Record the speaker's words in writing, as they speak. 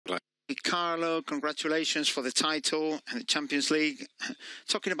Carlo. Congratulations for the title and the Champions League.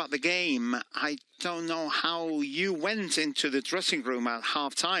 Talking about the game, I don't know how you went into the dressing room at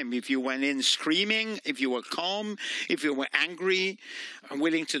half-time. If you went in screaming, if you were calm, if you were angry,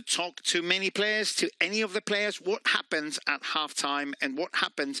 willing to talk to many players, to any of the players. What happened at half-time and what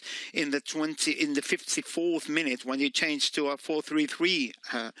happened in the 54th minute when you changed to a 4-3-3?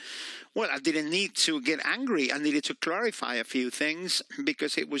 Well, I didn't need to get angry. I needed to clarify a few things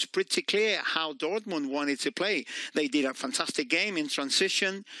because it was pretty clear how Dortmund wanted to play. They did a fantastic game in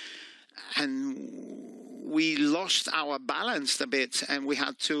transition, and we lost our balance a bit, and we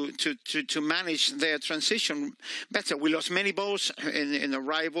had to manage their transition better. We lost many balls in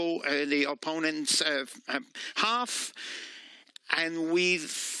the opponent's half. And we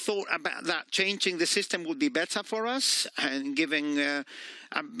thought about that changing the system would be better for us and giving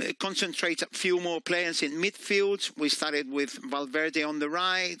concentrate a few more players in midfield. We started with Valverde on the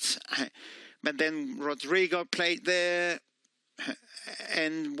right, but then Rodrigo played there.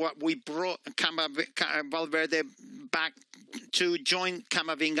 And what we brought Valverde back to join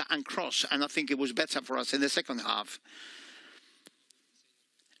Camavinga and Kroos. And I think it was better for us in the second half.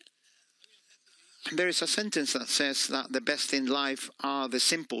 There is a sentence that says that the best in life are the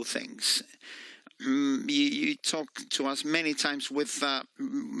simple things. You talk to us many times with a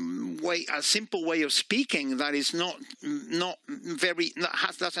simple way of speaking that is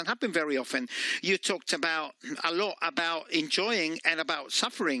doesn't happen very often. You talked about a lot about enjoying and about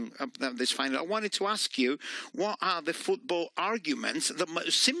suffering of this final. I wanted to ask you, what are the football arguments, the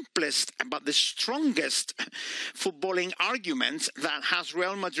most simplest but the strongest footballing argument that has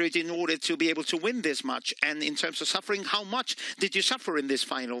Real Madrid in order to be able to win this match? And in terms of suffering, how much did you suffer in this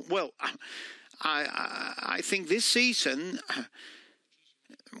final? Well, I think this season,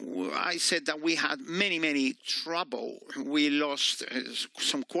 I said that we had many trouble. We lost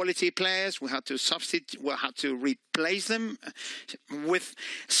some quality players. We had to substitute. We had to replace them with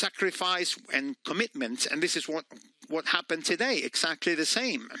sacrifice and commitment. And this is what happened today. Exactly the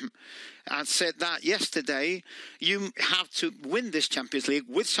same. I said that yesterday. You have to win this Champions League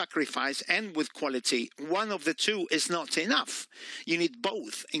with sacrifice and with quality. One of the two is not enough. You need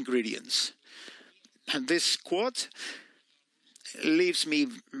both ingredients. And this squad makes me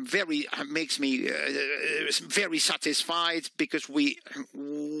very satisfied because we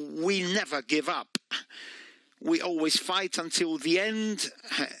never give up. We always fight until the end,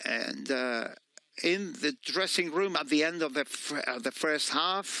 and in the dressing room at the end of the first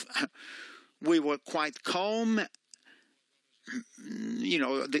half, we were quite calm. You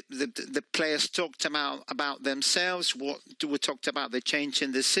know, the players talked about themselves. We talked about the change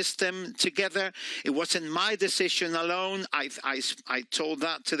in the system together. It wasn't my decision alone. I told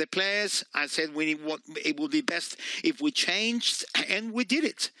that to the players. I said it would be best if we changed, and we did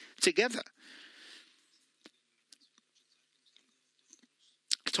it together.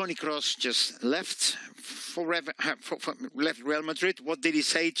 Toni Kroos just left left Real Madrid. What did he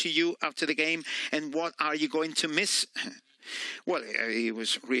say to you after the game, and what are you going to miss? Well,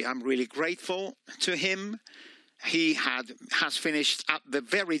 I'm really grateful to him. He has finished at the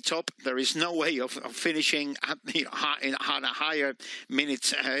very top. There is no way of finishing at in a higher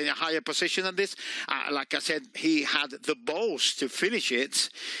minutes, in a higher position than this. Like I said, he had the balls to finish it.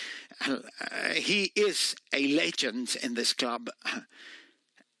 He is a legend in this club,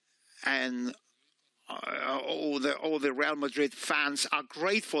 and all the Real Madrid fans are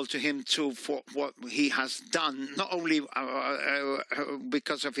grateful to him too for what he has done, not only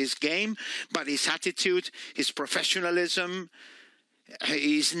because of his game, but his attitude, his professionalism.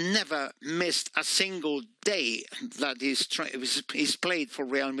 He's never missed a single day that he's played for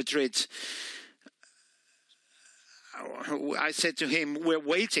Real Madrid. I said to him, we're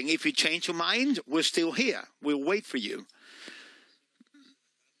waiting. If you change your mind, we're still here. We'll wait for you.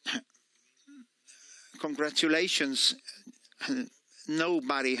 Congratulations.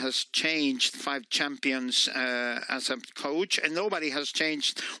 Nobody has changed 5 champions as a coach, and nobody has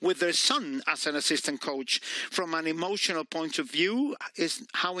changed with their son as an assistant coach. From an emotional point of view, is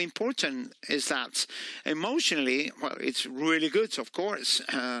how important is that? Emotionally, well, it's really good, of course.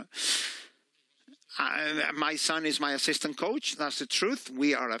 My son is my assistant coach. That's the truth.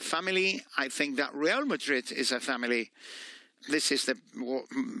 We are a family. I think that Real Madrid is a family. This is it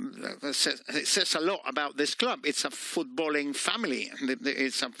says a lot about this club. It's a footballing family.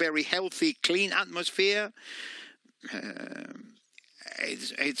 It's a very healthy, clean atmosphere.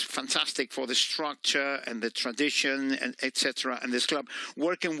 It's fantastic for the structure and the tradition and etc. And this club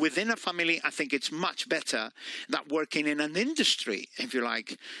working within a family, I think it's much better than working in an industry, if you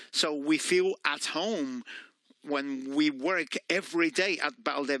like. So we feel at home when we work every day at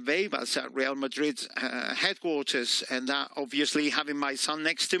Valdebebas at Real Madrid headquarters, and that obviously having my son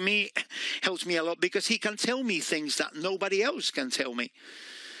next to me helps me a lot because he can tell me things that nobody else can tell me.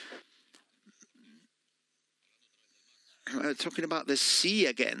 Talking about the sea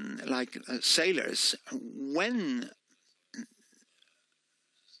again, like sailors,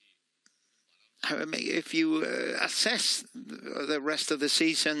 if you assess the rest of the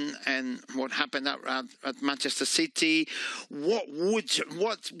season and what happened at Manchester City, how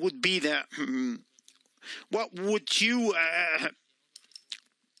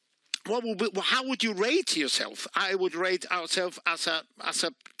would you rate yourself? I would rate ourselves as a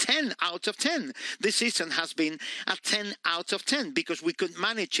 10 out of 10. This season has been a 10 out of 10 because we could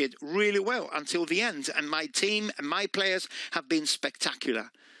manage it really well until the end, and my team and my players have been spectacular.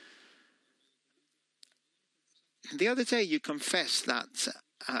 The other day you confessed that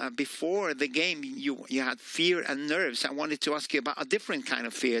before the game you had fear and nerves. I wanted to ask you about a different kind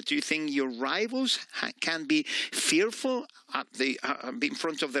of fear. Do you think your rivals can be fearful at in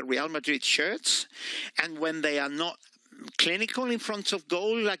front of the Real Madrid shirts, and when they are not clinical in front of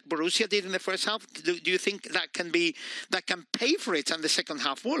goal like Borussia did in the first half? Do you think that can pay for it in the second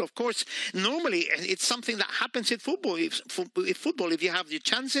half? Well, of course, normally it's something that happens in football. If you have your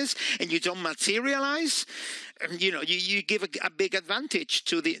chances and you don't materialize, you give a big advantage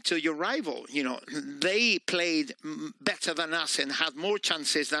to your rival. They played better than us and had more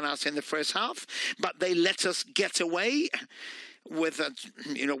chances than us in the first half, but they let us get away with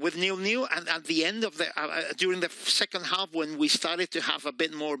 0-0, and at the end of during the second half, when we started to have a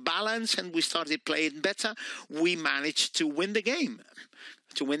bit more balance and we started playing better, we managed to win the game,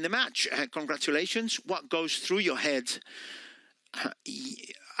 to win the match. Congratulations. What goes through your head?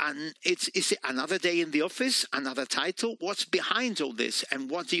 And is it another day in the office, another title? What's behind all this, and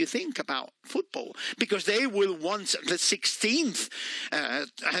what do you think about football? Because they will want the 16th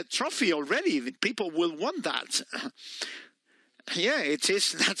trophy already. People will want that. Yeah, it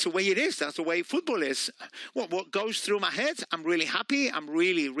is. That's the way it is. That's the way football is. What goes through my head? I'm really happy. I'm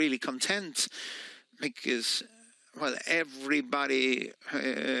really, really content because, well, everybody's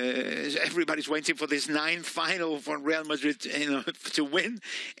waiting for this 9th final for Real Madrid, to win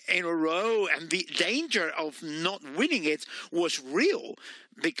in a row, and the danger of not winning it was real.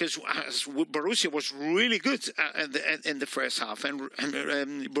 Because Borussia was really good in the first half, and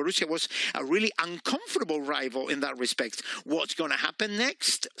Borussia was a really uncomfortable rival in that respect. What's going to happen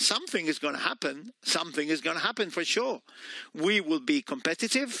next? Something is going to happen. Something is going to happen for sure. We will be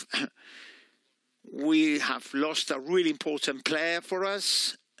competitive. We have lost a really important player for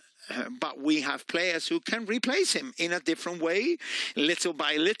us. But we have players who can replace him in a different way. Little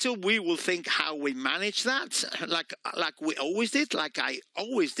by little, we will think how we manage that, like we always did, like I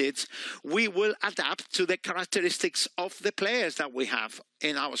always did. We will adapt to the characteristics of the players that we have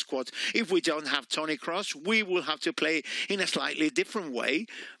in our squad. If we don't have Toni Kroos, we will have to play in a slightly different way.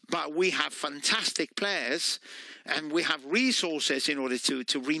 But we have fantastic players, and we have resources in order to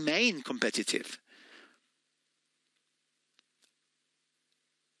remain competitive.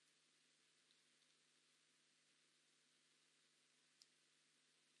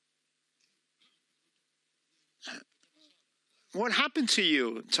 What happened to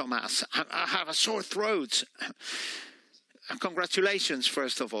you, Thomas? I have a sore throat. Congratulations,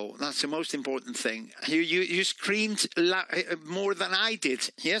 first of all. That's the most important thing. You screamed more than I did.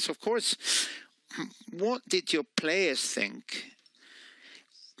 Yes, of course. What did your players think?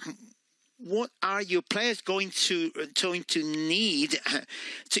 What are your players going to need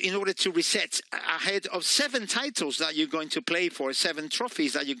in order to reset ahead of 7 titles that you're going to play for, 7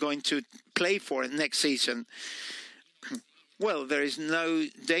 trophies that you're going to play for next season? Well, there is no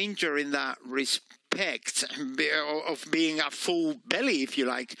danger in that respect of being a full belly, if you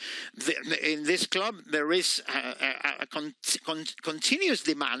like. In this club, there is a continuous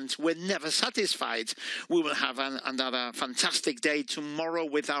demand. We're never satisfied. We will have another fantastic day tomorrow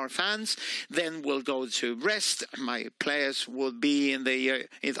with our fans. Then we'll go to rest. My players will be at the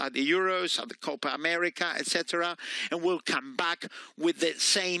Euros, at the Copa America, etc. And we'll come back with the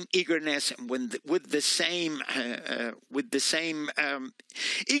same eagerness, with the same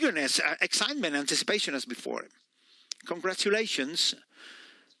eagerness, excitement, anticipation as before. Congratulations.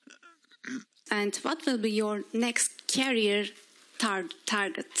 And what will be your next career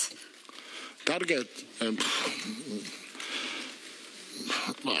target?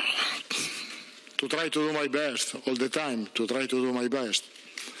 To try to do my best all the time, to try to do my best.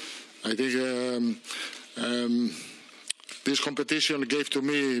 I think this competition gave to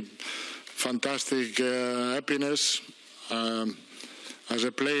me fantastic happiness as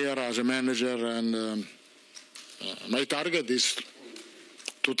a player, as a manager, and my target is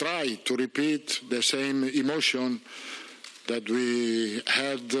to try to repeat the same emotion that we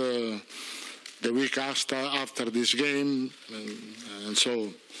had the week after this game, and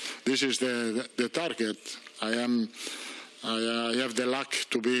so this is the target. I have the luck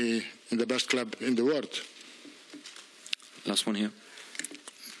to be in the best club in the world. Last one here.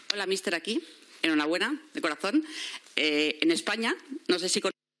 Hola, mister, aquí. Enhorabuena, de corazón. En España, no sé si...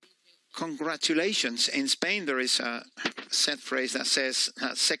 Congratulations. In Spain, there is a set phrase that says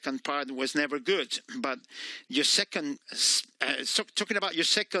second part was never good, but your second, talking about your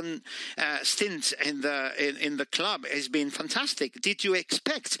second stint in the club has been fantastic. Did you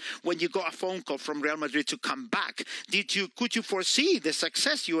expect when you got a phone call from Real Madrid to come back? Could you foresee the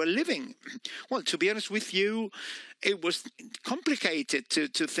success you were living? Well, to be honest with you, it was complicated to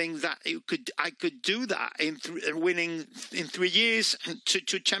think that I could do that in winning in 3 years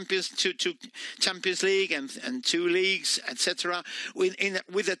to Champions League and 2 leagues, etc.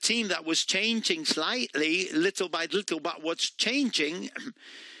 With a team that was changing slightly, little by little, but what's changing.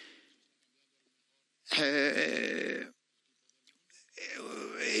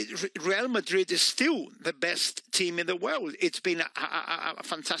 Real Madrid is still the best team in the world. It's been a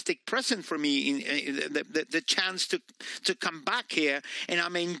fantastic present for me, the chance to come back here, and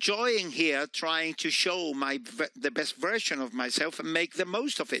I'm enjoying here, trying to show the best version of myself and make the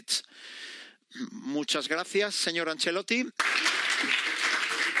most of it. Muchas gracias, señor Ancelotti.